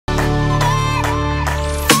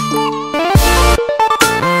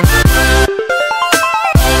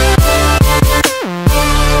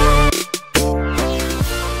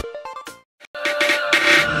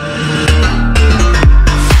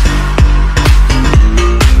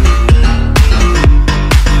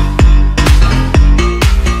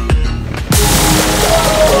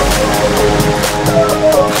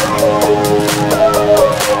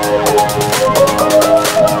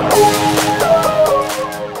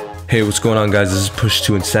Hey, what's going on, guys? This is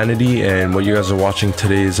PushedToInsanity, and what you guys are watching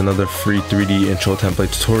today is another free 3D intro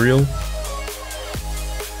template tutorial.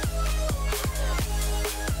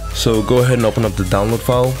 So go ahead and open up the download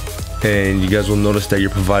file, and you guys will notice that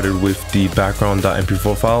you're provided with the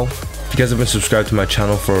background.mp4 file. If you guys have been subscribed to my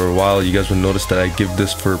channel for a while, you guys will notice that I give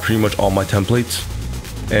this for pretty much all my templates.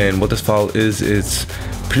 And what this file is, it's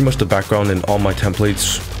pretty much the background in all my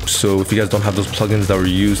templates. So if you guys don't have those plugins that were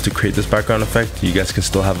used to create this background effect, you guys can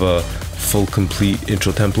still have a full complete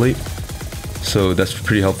intro template. So that's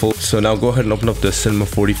pretty helpful. So now go ahead and open up the Cinema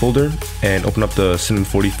 4D folder and open up the Cinema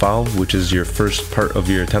 4D file, which is your first part of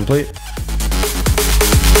your template.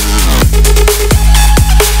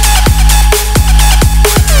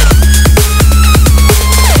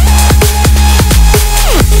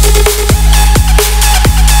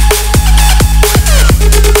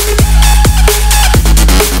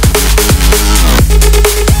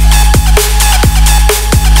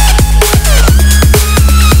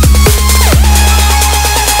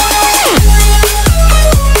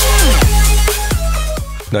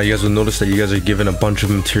 Now you guys will notice that you guys are given a bunch of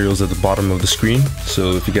materials at the bottom of the screen.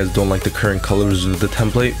 So if you guys don't like the current colors of the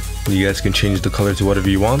template, you guys can change the color to whatever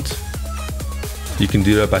you want. You can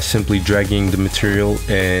do that by simply dragging the material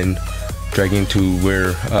and dragging to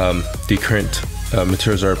where the current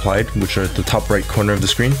materials are applied, which are at the top right corner of the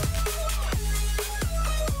screen.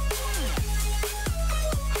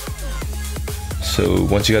 So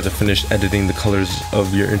once you guys are finished editing the colors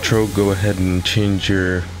of your intro, go ahead and change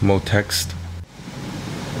your mode text.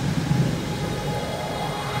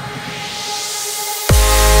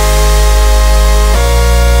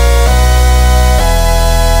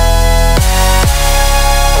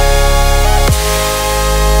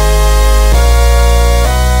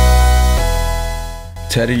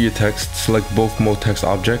 To edit your text, select both mode text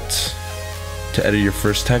objects to edit your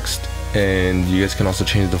first text, and you guys can also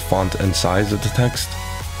change the font and size of the text,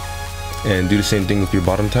 and do the same thing with your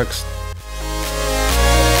bottom text.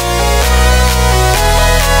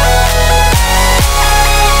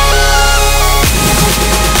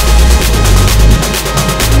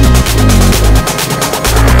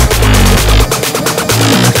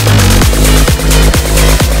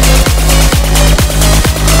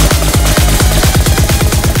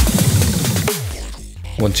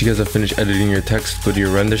 Once you guys have finished editing your text, go to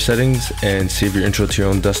your render settings and save your intro to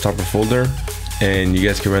your own desktop or folder, and you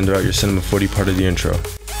guys can render out your Cinema 4D part of the intro.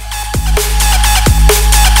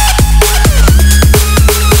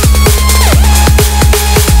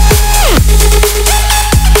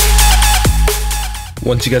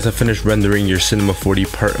 Once you guys have finished rendering your Cinema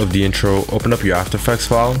 4D part of the intro, open up your After Effects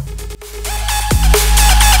file.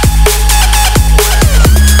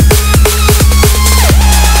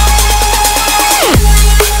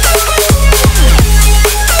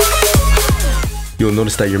 You'll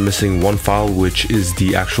notice that you're missing one file, which is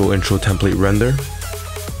the actual intro template render.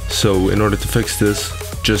 So in order to fix this,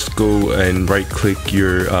 just go and right click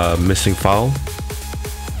your missing file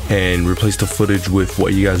and replace the footage with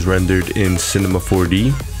what you guys rendered in Cinema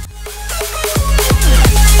 4D.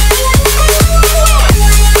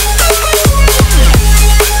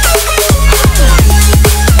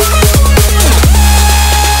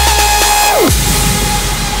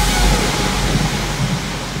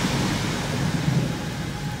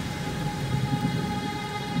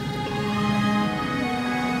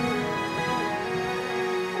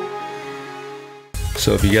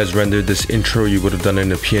 So if you guys rendered this intro, you would have done it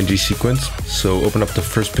in a PNG sequence. So open up the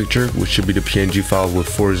first picture, which should be the PNG file with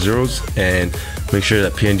 4 zeros, and make sure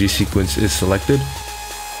that PNG sequence is selected.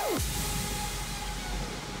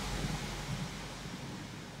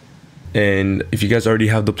 And if you guys already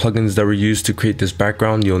have the plugins that were used to create this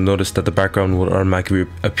background, you'll notice that the background will automatically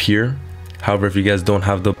appear. However, if you guys don't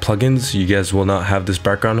have the plugins, you guys will not have this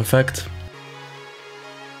background effect.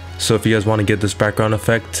 So if you guys want to get this background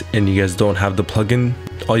effect and you guys don't have the plugin,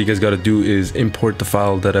 all you guys got to do is import the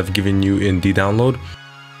file that I've given you in the download,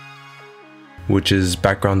 which is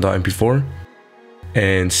background.mp4,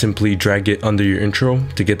 and simply drag it under your intro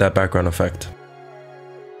to get that background effect.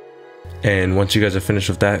 And once you guys are finished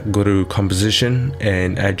with that, go to composition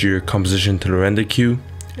and add your composition to the render queue,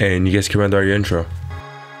 and you guys can render out your intro.